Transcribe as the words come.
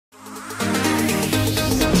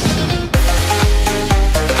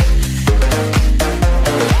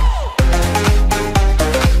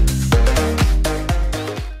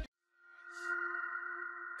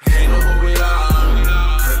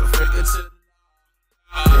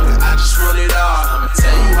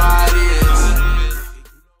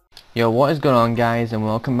Yo, what is going on guys, and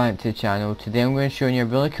welcome back to the channel. Today I'm going to show you a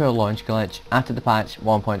really cool launch glitch after the patch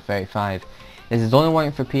 1.35. This is only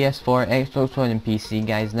working for PS4, Xbox One and PC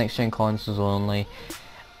guys, next gen consoles only.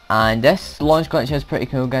 And this launch glitch is pretty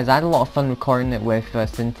cool guys. I had a lot of fun recording it with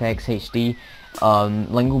Syntax HD.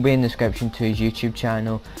 Link will be in the description to his YouTube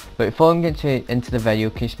channel. But before we get into the video,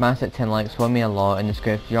 can you smash that 10 likes, will me a lot, and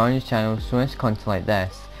subscribe if you're on his channel so much content like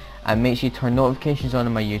this. And make sure you turn notifications on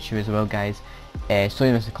my YouTube as well guys, so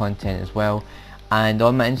you miss the content as well. And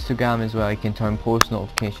on my Instagram as well, you can turn post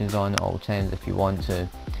notifications on at all times if you want to.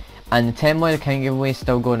 And the 10 word account giveaway is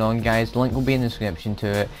still going on guys, the link will be in the description to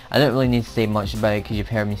it. I don't really need to say much about it because you've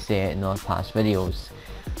heard me say it in the past videos.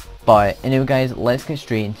 But anyway guys, let's get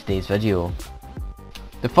straight into today's video.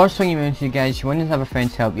 The first thing you want to do guys, you want to have a friend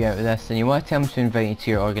to help you out with this, and you want to tell him to invite you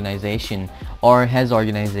to your organisation or his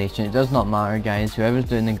organisation. It does not matter guys, whoever's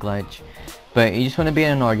doing the glitch. But you just want to be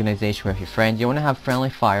in an organisation with your friend. You want to have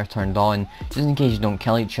friendly fire turned on just in case you don't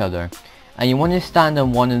kill each other. And you want to stand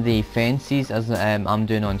on one of the fences as I'm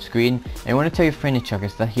doing on screen, and you want to tell your friend to chuck a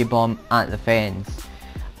sticky bomb at the fence.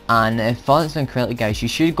 And if that's incorrectly guys, you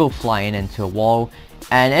should go flying into a wall.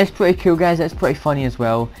 And it's pretty cool guys, it's pretty funny as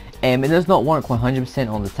well. It does not work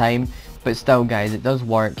 100% all the time, but still guys, it does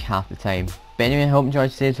work half the time. But anyway, I hope you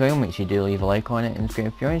enjoyed today's video. Make sure you do leave a like on it and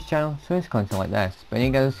subscribe if you're on this channel so it's content like this. But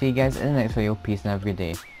anyway guys, I'll see you guys in the next video. Peace and have a good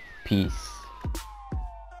day. Peace.